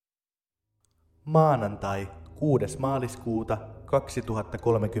Maanantai, 6. maaliskuuta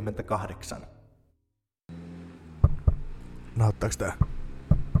 2038. Nauttaaks tää?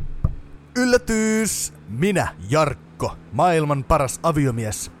 Yllätys! Minä, Jarkko, maailman paras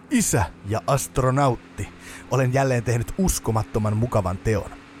aviomies, isä ja astronautti, olen jälleen tehnyt uskomattoman mukavan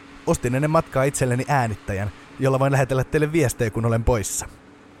teon. Ostin ennen matkaa itselleni äänittäjän, jolla voin lähetellä teille viestejä, kun olen poissa.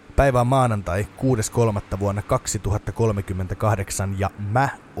 Päivä on maanantai, 6.3. vuonna 2038 ja mä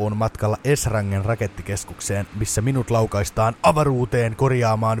oon matkalla Esrangen rakettikeskukseen, missä minut laukaistaan avaruuteen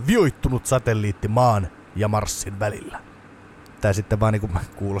korjaamaan vioittunut satelliitti Maan ja Marsin välillä. Tää sitten vaan niinku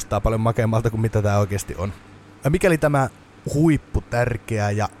kuulostaa paljon makeammalta kuin mitä tää oikeesti on. Mikäli tämä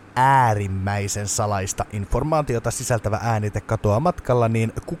huipputärkeä ja äärimmäisen salaista informaatiota sisältävä äänite katoaa matkalla,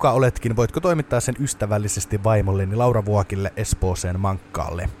 niin kuka oletkin, voitko toimittaa sen ystävällisesti vaimolleni Laura Vuokille Espooseen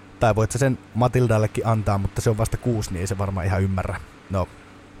Mankkaalle? Tai voit sä sen Matildallekin antaa, mutta se on vasta 6, niin ei se varmaan ihan ymmärrä. No,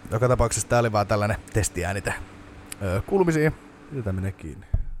 joka tapauksessa tää oli vaan tällainen testiäänite. Kuulumisiin. Pidetään menee kiinni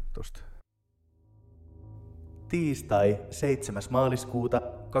tosta. Tiistai, 7. maaliskuuta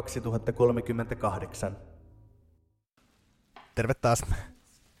 2038. Terve taas.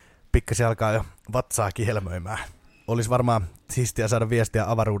 Pikkasen alkaa jo vatsaa kihelmöimään. Olis varmaan siistiä saada viestiä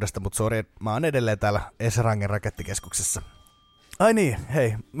avaruudesta, mutta sori, mä oon edelleen täällä Esrangen rakettikeskuksessa. Ai niin,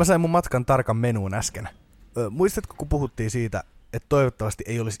 hei, mä sain mun matkan tarkan menuun äsken. Muistatko, kun puhuttiin siitä, että toivottavasti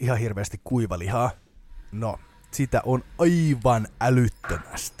ei olisi ihan hirveästi kuivalihaa? No, sitä on aivan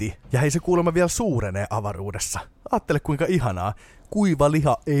älyttömästi. Ja hei, se kuulemma vielä suurenee avaruudessa. Aattele kuinka ihanaa. Kuiva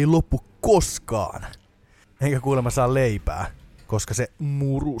liha ei loppu koskaan. Enkä kuulemma saa leipää, koska se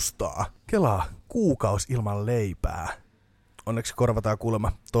murustaa. Kelaa, kuukausi ilman leipää. Onneksi korvataan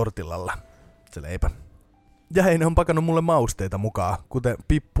kuulemma tortillalla se leipä. Ja hei, ne on pakannut mulle mausteita mukaan, kuten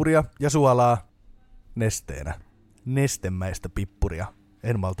pippuria ja suolaa nesteenä. Nestemäistä pippuria.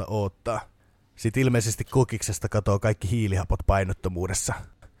 En malta oottaa. Sitten ilmeisesti kokiksesta katoo kaikki hiilihapot painottomuudessa.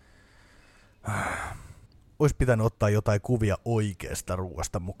 Ois pitänyt ottaa jotain kuvia oikeasta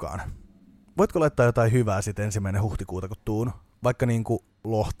ruoasta mukaan. Voitko laittaa jotain hyvää sit 1. huhtikuuta kun tuun? Vaikka niinku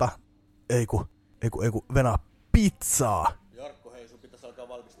lohta. Eiku, venaa pizzaa. Jarkko, hei, sun pitäis alkaa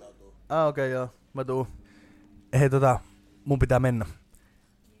valmistautua. Okei, joo, mä tuun. Hei mun pitää mennä.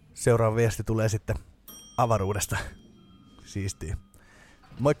 Seuraava viesti tulee sitten avaruudesta. Siistiä.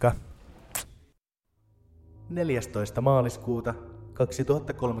 Moikka! 14. maaliskuuta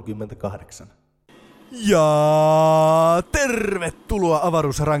 2038. Ja tervetuloa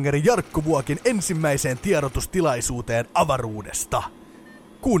avaruusrangeri Jarkko Vuokin ensimmäiseen tiedotustilaisuuteen avaruudesta.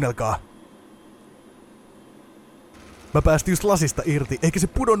 Kuunnelkaa. Mä päästin just lasista irti, eikä se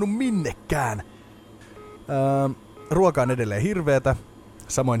pudonnut minnekään. Ruoka on edelleen hirveetä,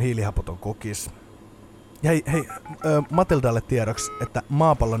 samoin hiilihapot on kokis. Ja hei, Matildalle tiedoksi, että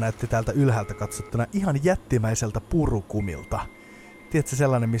maapallo näytti täältä ylhäältä katsottuna ihan jättimäiseltä purukumilta. Tiedätkö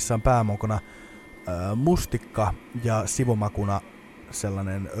sellainen, missä on päämunkona mustikka ja sivumakuna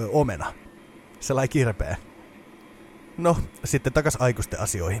sellainen omena. Sellainen kirpeä. No, sitten takas aikuisten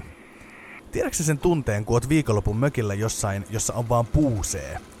asioihin. Tiedätkö sen tunteen, kun oot viikonlopun mökillä jossain, jossa on vaan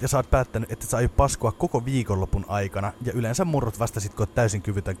puusee, ja sä oot päättänyt, että sä aiot paskua koko viikonlopun aikana, ja yleensä murrot vasta sit, kun oot täysin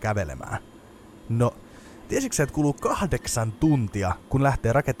kyvytön kävelemään. No, tiesitkö sä, että kuluu 8 tuntia, kun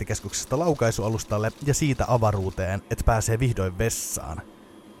lähtee rakettikeskuksesta laukaisualustalle ja siitä avaruuteen, että pääsee vihdoin vessaan?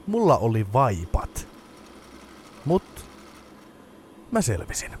 Mulla oli vaipat. Mut mä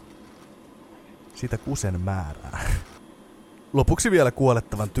selvisin. Siitä kusen määrää. Lopuksi vielä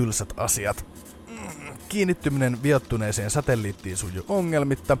kuolettavan tylsät asiat. Kiinnittyminen viottuneeseen satelliittiin sujuu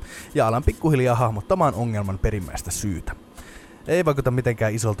ongelmitta ja alan pikkuhiljaa hahmottamaan ongelman perimmäistä syytä. Ei vaikuta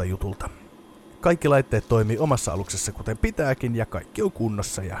mitenkään isolta jutulta. Kaikki laitteet toimii omassa aluksessa kuten pitääkin ja kaikki on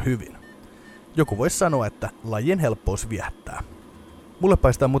kunnossa ja hyvin. Joku voisi sanoa, että lajien helppous viehättää. Mulle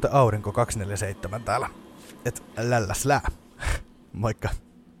paistaa muuten aurinko 247 täällä. Et lälläslää. Moikka.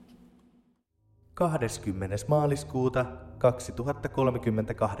 20. maaliskuuta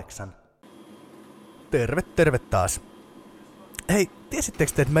 2038. Terve taas. Hei,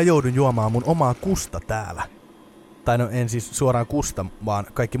 tiesittekö te, että mä joudun juomaan mun omaa kusta täällä? Tai no en siis suoraan kusta, vaan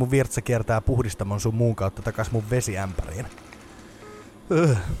kaikki mun virtsa kiertää puhdistamon sun muun kautta takas mun vesiämpäriin.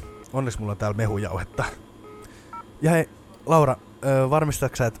 Onneksi mulla on täällä mehujauhetta. Ja hei, Laura,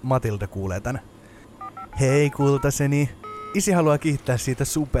 varmistatko sä, että Matilda kuulee tän? Hei kultaseni. Isi haluaa kiittää siitä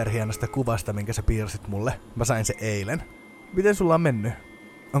superhienosta kuvasta, minkä sä piirsit mulle. Mä sain se eilen. Miten sulla on mennyt?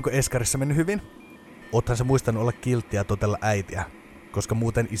 Onko Eskarissa mennyt hyvin? Oothan sä muistanut olla kilttiä ja totella äitiä, koska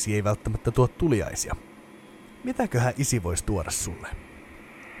muuten isi ei välttämättä tuo tuliaisia. Mitäköhän isi voisi tuoda sulle?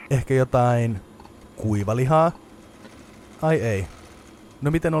 Ehkä jotain kuivalihaa? Ai ei.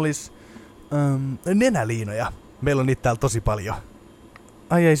 No miten olis Nenäliinoja. Meillä on niitä täällä tosi paljon.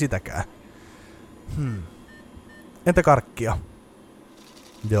 Ai ei sitäkään. Entä karkkia?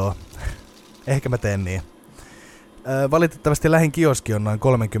 Joo. Ehkä mä teen niin. Valitettavasti lähin kioski on noin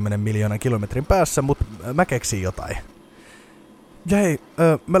 30 miljoonan kilometrin päässä, mutta mä keksin jotain. Ja hei,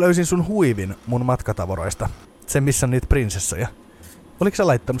 mä löysin sun huivin mun matkatavaroista. Sen missä on niitä prinsessoja. Oliko sä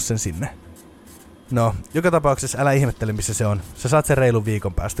laittanut sen sinne? No, joka tapauksessa älä ihmettele missä se on. Sä saat sen reilun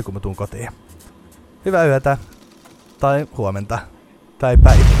viikon päästä kun mä tuun kotiin. Hyvää yötä. Tai huomenta. Tai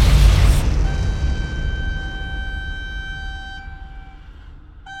päivä.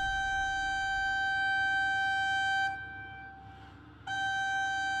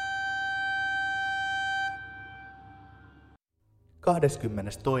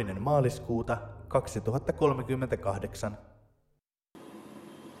 Toinen maaliskuuta 2038.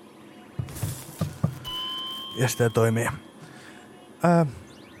 Ja sitä toimii.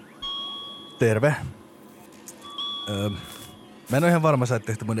 Terve. Mä en oo ihan varma, sä et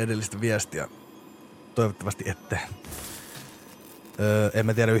tehty mun edellistä viestiä. Toivottavasti ette. En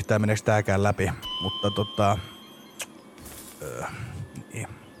mä tiedä yhtään meneekö tääkään läpi, mutta niin.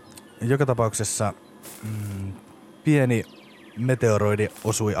 Joka tapauksessa pieni meteoroidi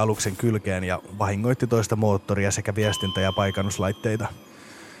osui aluksen kylkeen ja vahingoitti toista moottoria sekä viestintä- ja paikannuslaitteita.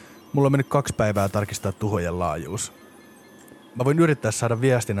 Mulla on mennyt 2 päivää tarkistaa tuhojen laajuus. Mä voin yrittää saada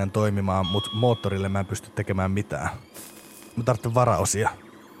viestinnän toimimaan, mutta moottorille mä en pysty tekemään mitään. Mä tarvitsen varaosia.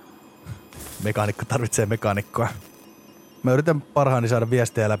 Mekaanikko tarvitsee mekaanikkoa. Mä yritän parhaani saada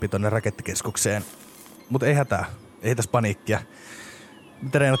viestejä läpi tonne rakettikeskukseen. Mutta ei hätää, ei tässä paniikkia. Me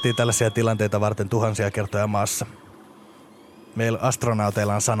treenattiin tällaisia tilanteita varten tuhansia kertoja maassa. Meillä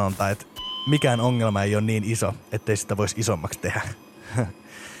astronauteilla on sanonta, että mikään ongelma ei ole niin iso, ettei sitä voisi isommaksi tehdä.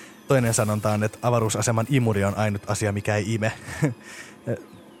 Toinen sanonta on, että avaruusaseman imuri on ainut asia, mikä ei ime.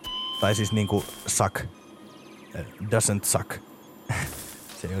 Tai siis niinku suck. Doesn't suck.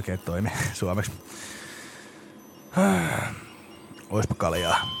 Se ei oikein toimi suomeksi. Oispa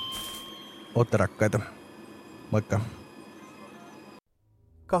kaljaa. Ootte rakkaita. Moikka.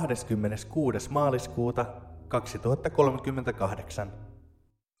 26. maaliskuuta 2038.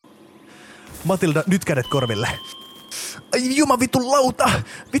 Matilda, nyt kädet korville. Ai juma vitun lauta!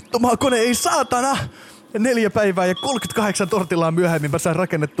 Vittu maakone, ei saatana! 4 päivää ja 38 tortilaa myöhemmin mä sain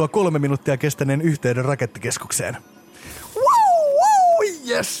rakennettua 3 minuuttia kestäneen yhteyden rakettikeskukseen. Wow!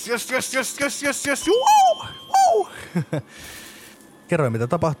 Yes! Wow! Kerroin mitä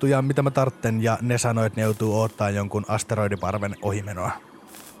tapahtui ja mitä mä tartten ja ne sanoi, että ne joutuu odottaa jonkun asteroidiparven ohimenoa.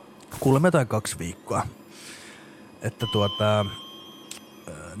 Kuulemme jotain 2 viikkoa. Että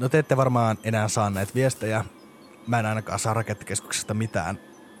no te ette varmaan enää saa näitä viestejä. Mä en ainakaan saa rakettikeskuksesta mitään.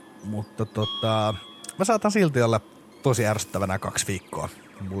 Mutta mä saatan silti olla tosi ärsyttävänä 2 viikkoa.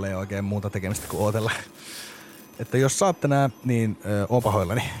 Mulla ei ole oikein muuta tekemistä kuin ootella. Että jos saatte nää, niin oon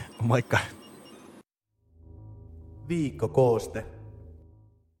pahoillani. Moikka. Viikkokooste.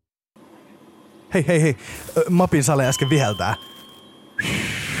 Hei. Mapin sale äsken viheltää.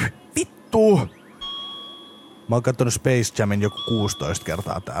 Vittu! Mä oon kattonut Space Jamin joku 16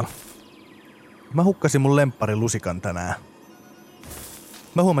 kertaa täällä. Mä hukkasin mun lempparin lusikan tänään.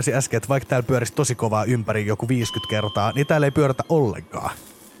 Mä huomasin äsken, että vaikka täällä pyörisi tosi kovaa ympäri joku 50 kertaa, niin täällä ei pyöritä ollenkaan.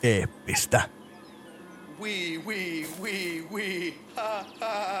 Eeppistä. Wii. Ha.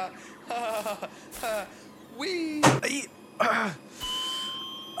 Wii.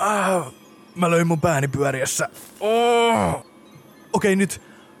 Mä löin mun pääni pyöriessä. Okei, nyt.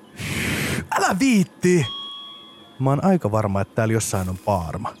 Älä viitti! Mä oon aika varma, että täällä jossain on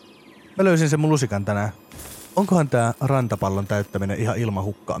paarma. Mä löysin sen mun lusikan tänään. Onkohan tää rantapallon täyttäminen ihan ilman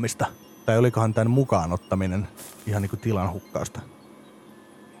hukkaamista? Tai olikohan tän mukaan ottaminen ihan niinku tilan hukkausta?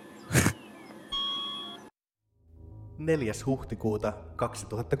 4. huhtikuuta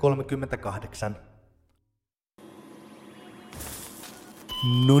 2038.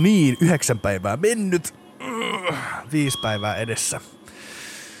 No niin, 9 päivää mennyt. 5 päivää edessä.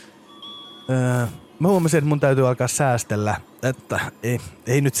 Mä huomasin, että mun täytyy alkaa säästellä, että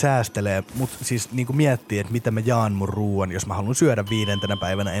ei nyt säästelee, mutta siis niinku miettii, että mitä mä jaan mun ruuan, jos mä haluan syödä 5.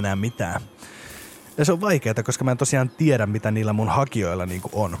 päivänä enää mitään. Ja se on vaikeaa, koska mä en tosiaan tiedä, mitä niillä mun hakijoilla niinku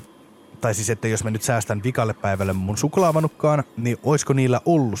on. Tai siis, että jos mä nyt säästän vikalle päivälle mun suklaavanukkaan, niin oisko niillä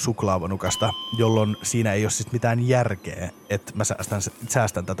ollut suklaavanukasta, jolloin siinä ei ole siis mitään järkeä, että mä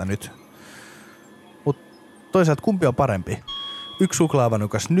säästän tätä nyt. Mut toisaalta kumpi on parempi? 1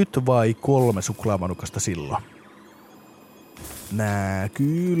 suklaavanukas nyt vai 3 suklaavanukasta silloin?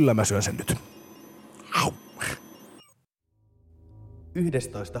 Kyllä mä syön sen nyt.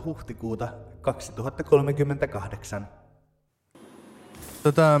 11. huhtikuuta 2038.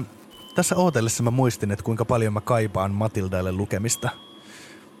 Tässä ootellessa mä muistin, että kuinka paljon mä kaipaan Matildalle lukemista.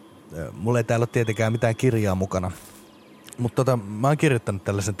 Mulla ei täällä ole tietenkään mitään kirjaa mukana, mutta mä oon kirjoittanut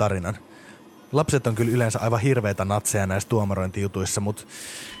tällaisen tarinan. Lapset on kyllä yleensä aivan hirveitä natseja näissä tuomarointijutuissa, mutta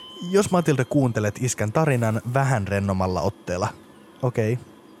jos Matilda kuuntelet iskän tarinan vähän rennomalla otteella. Okei,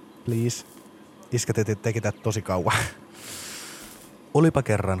 please. Iskä teki tätä tosi kauan. Olipa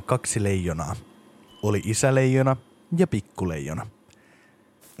kerran 2 leijonaa. Oli isäleijona ja pikkuleijona.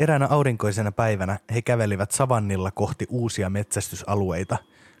 Eräänä aurinkoisena päivänä he kävelivät savannilla kohti uusia metsästysalueita,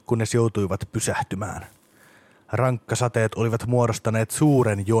 kunnes joutuivat pysähtymään. Rankkasateet olivat muodostaneet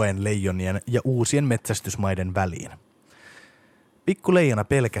suuren joen leijonien ja uusien metsästysmaiden väliin. Pikkuleijona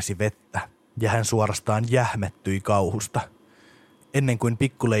pelkäsi vettä ja hän suorastaan jähmettyi kauhusta. Ennen kuin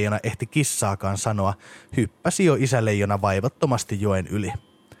pikkuleijona ehti kissaakaan sanoa, hyppäsi jo isäleijona vaivattomasti joen yli.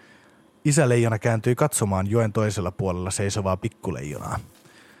 Isäleijona kääntyi katsomaan joen toisella puolella seisovaa pikkuleijonaa.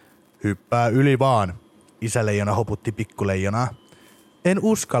 Hyppää yli vaan, isäleijona hoputti pikkuleijonaa. En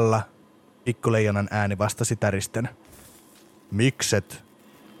uskalla, pikkuleijonan ääni vastasi täristen. Mikset?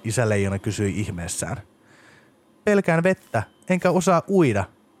 Isäleijona kysyi ihmeessään. Pelkään vettä, enkä osaa uida,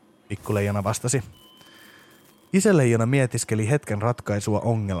 pikkuleijona vastasi. Isäleijona mietiskeli hetken ratkaisua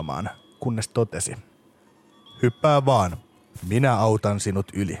ongelmaan, kunnes totesi. Hyppää vaan, minä autan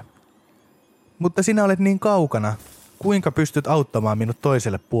sinut yli. Mutta sinä olet niin kaukana, kuinka pystyt auttamaan minut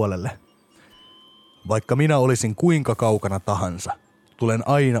toiselle puolelle? Vaikka minä olisin kuinka kaukana tahansa, tulen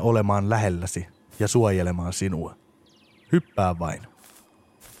aina olemaan lähelläsi ja suojelemaan sinua. Hyppää vain.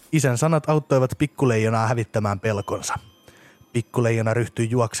 Isän sanat auttoivat pikkuleijonaa hävittämään pelkonsa. Pikkuleijona ryhtyi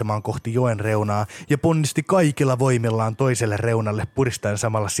juoksemaan kohti joen reunaa ja ponnisti kaikilla voimillaan toiselle reunalle puristaen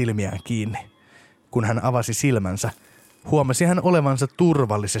samalla silmiään kiinni. Kun hän avasi silmänsä, huomasi hän olevansa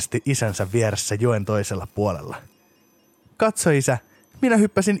turvallisesti isänsä vieressä joen toisella puolella. Katso isä, minä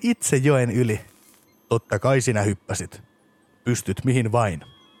hyppäsin itse joen yli. Totta kai sinä hyppäsit. Pystyt mihin vain.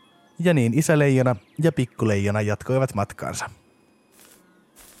 Ja niin isäleijona ja pikkuleijona jatkoivat matkaansa.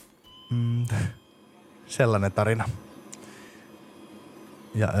 Sellainen tarina.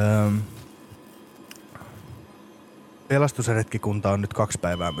 Ja pelastusretkikunta on nyt 2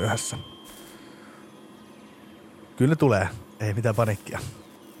 päivää myöhässä. Kyllä tulee. Ei mitään panikkia.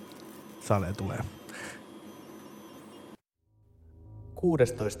 Salee tulee.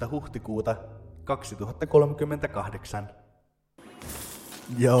 16. huhtikuuta 2038.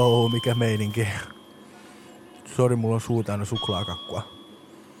 Joo, mikä meininki. Sori, mulla on suu täynnä suklaakakkua.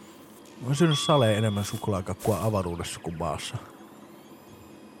 Mä oon syönyt Saleen enemmän suklaakakkua avaruudessa kuin maassa.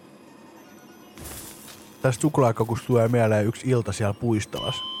 Tästä suklaakakusta tulee mieleen yksi ilta siellä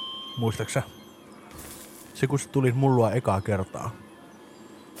puistolassa. Muistaaksä? Se kun sä tulit mullua ekaa kertaa.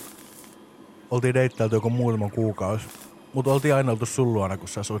 Oltiin deittailtu joku muutaman kuukausi, mutta oltiin aina oltu sun luona, kun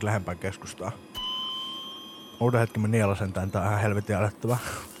sä asuit lähempään keskustaa. Oota hetki, mä nielasen tän, tää on ihan helvetin älyttävää.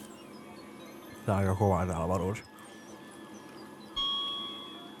 Tää on aika kovaa täällä avaruudessa.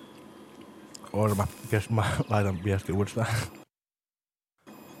 Mä laitan viesti uudestaan.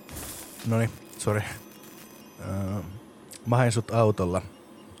 Noniin, sori. Mä hain sut autolla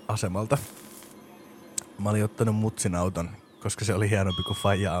asemalta. Mä olin ottanut mutsin auton, koska se oli hienompi kuin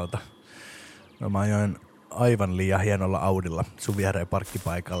faija-auto. No mä ajoin aivan liian hienolla Audilla sun viereen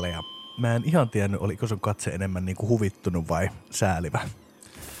parkkipaikalle ja mä en ihan tiennyt, oliko sun katse enemmän niinku huvittunut vai säälivä.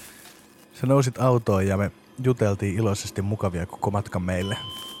 Sä nousit autoon ja me juteltiin iloisesti mukavia koko matkan meille.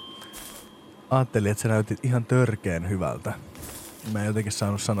 Ajattelin, että sä näytit ihan törkeen hyvältä. Mä en jotenkin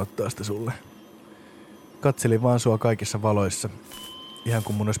saanut sanottua sitä sulle. Katselin vaan sua kaikissa valoissa. Ihan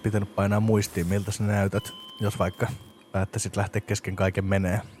kun mun olisi pitänyt painaa muistiin, miltä sä näytät, jos vaikka päättäisit lähteä kesken kaiken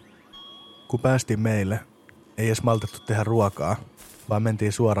menee. Kun päästiin meille, ei edes maltettu tehdä ruokaa, vaan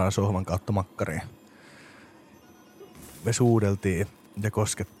mentiin suoraan sohvan kautta makkariin. Me suudeltiin ja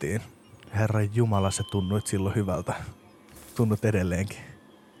koskettiin. Herran Jumala, sä tunnuit silloin hyvältä. Tunnut edelleenkin.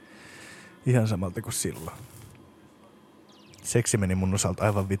 Ihan samalta kuin silloin. Seksi meni mun osalta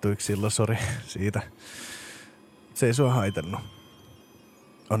aivan vituiksi silloin, sori siitä. Se ei sua haitannut.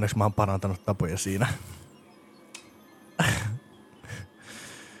 Onneksi mä oon parantanut tapoja siinä.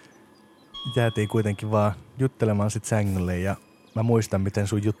 Jäätiin kuitenkin vaan juttelemaan sit sängylle ja mä muistan miten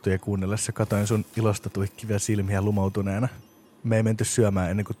sun juttuja kuunnellessa katoin sun ilosta tuikkivia silmiä lumoutuneena. Me ei menty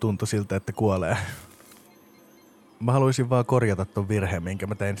syömään ennen kuin tuntui siltä, että kuolee. Mä haluaisin vaan korjata ton virheen, minkä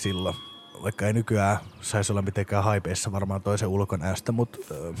mä tein silloin. Vaikka ei nykyään saisi olla mitenkään haipeissa varmaan toisen ulkonäöstä, mutta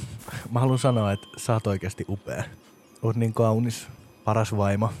mä haluan sanoa, että sä oot oikeasti upea. Oot niin kaunis, paras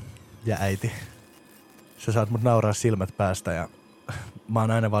vaimo ja äiti. Sä saat mut nauraa silmät päästä ja mä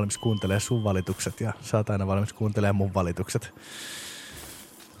oon aina valmis kuuntelemaan sun valitukset ja sä oot aina valmis kuuntelemaan mun valitukset.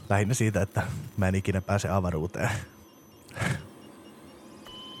 Lähinnä siitä, että mä en ikinä pääse avaruuteen.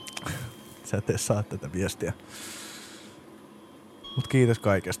 Sä et edes saa tätä viestiä. Mut kiitos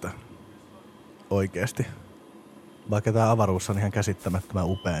kaikesta. Oikeesti. Vaikka tää avaruus on ihan käsittämättömän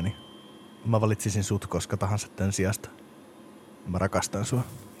upea, niin mä valitsisin sut koska tahansa tän sijasta. Mä rakastan sua.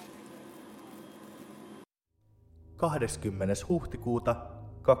 20. huhtikuuta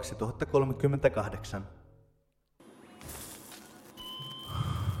 2038.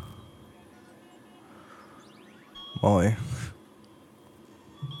 Moi.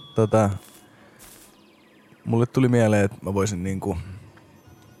 Mulle tuli mieleen, että mä voisin niinku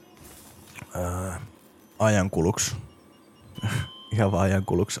ajankuluksi, ihan vaan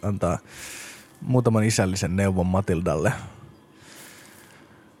ajankuluksi antaa muutaman isällisen neuvon Matildalle.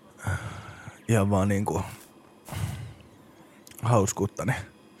 Ihan vaan niinku hauskuuttani.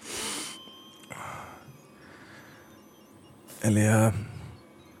 Eli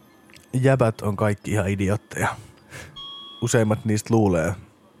jäbät on kaikki ihan idiotteja. Useimmat niistä luulee,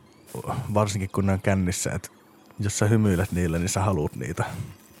 varsinkin kun ne on kännissä, että jos sä hymyilet niille, niin sä haluut niitä.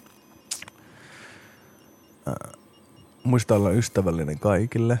 Muista olla ystävällinen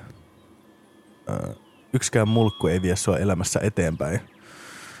kaikille. Yksikään mulkku ei vie sua elämässä eteenpäin.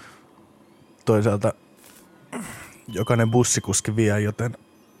 Toisaalta jokainen bussikuski vie, joten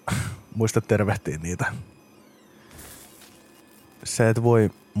muista tervehtiä niitä. Sä et voi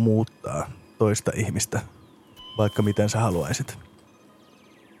muuttaa toista ihmistä, vaikka miten sä haluaisit.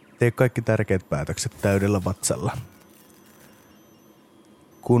 Tee kaikki tärkeät päätökset täydellä vatsalla.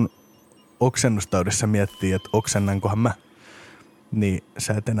 Kun oksennustaudissa miettii, että oksennankohan mä, niin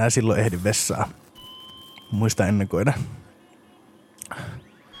sä et enää silloin ehdi vessaa. Muista ennakoida.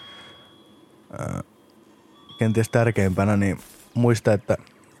 Kenties tärkeimpänä, niin muista, että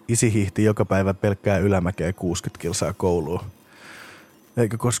isi hiihti joka päivä pelkkää ylämäkeä 60 kilsaa kouluun.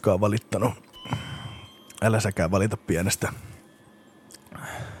 Eikä koskaan valittanut. Älä säkään valita pienestä.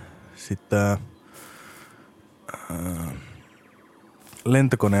 Sitten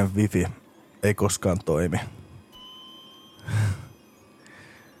lentokoneen wifi ei koskaan toimi.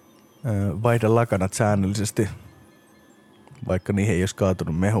 Vaihda lakanat säännöllisesti, vaikka niihin ei olisi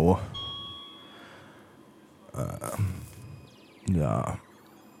kaatunut mehua. Ja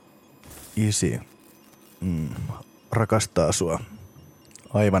isi rakastaa sua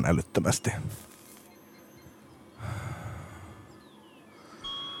aivan älyttömästi.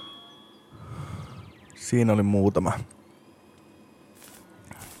 Siinä oli muutama.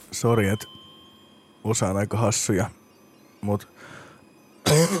 Sori, että osa on aika hassuja, mut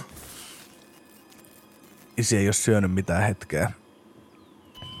isi ei oo syönyt mitään hetkeä.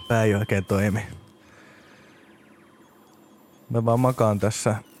 Pää ei oikein toimi. Mä vaan makaan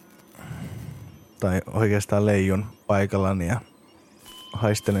tässä, tai oikeastaan leijun paikallani ja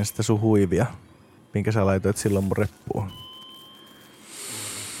haistelen sitä sun huivia, minkä sä laitoit silloin mun reppuun.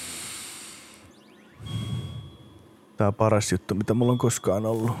 Tää on paras juttu, mitä mulla on koskaan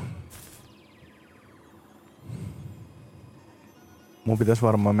ollut. Mun pitäis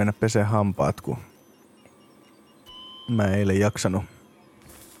varmaan mennä pesee hampaat, kun mä en eilen jaksanut.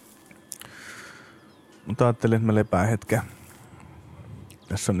 Mutta ajattelin, että mä lepään hetken.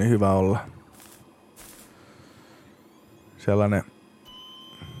 Tässä on niin hyvä olla. Sellainen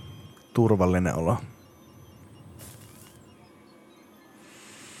turvallinen olo.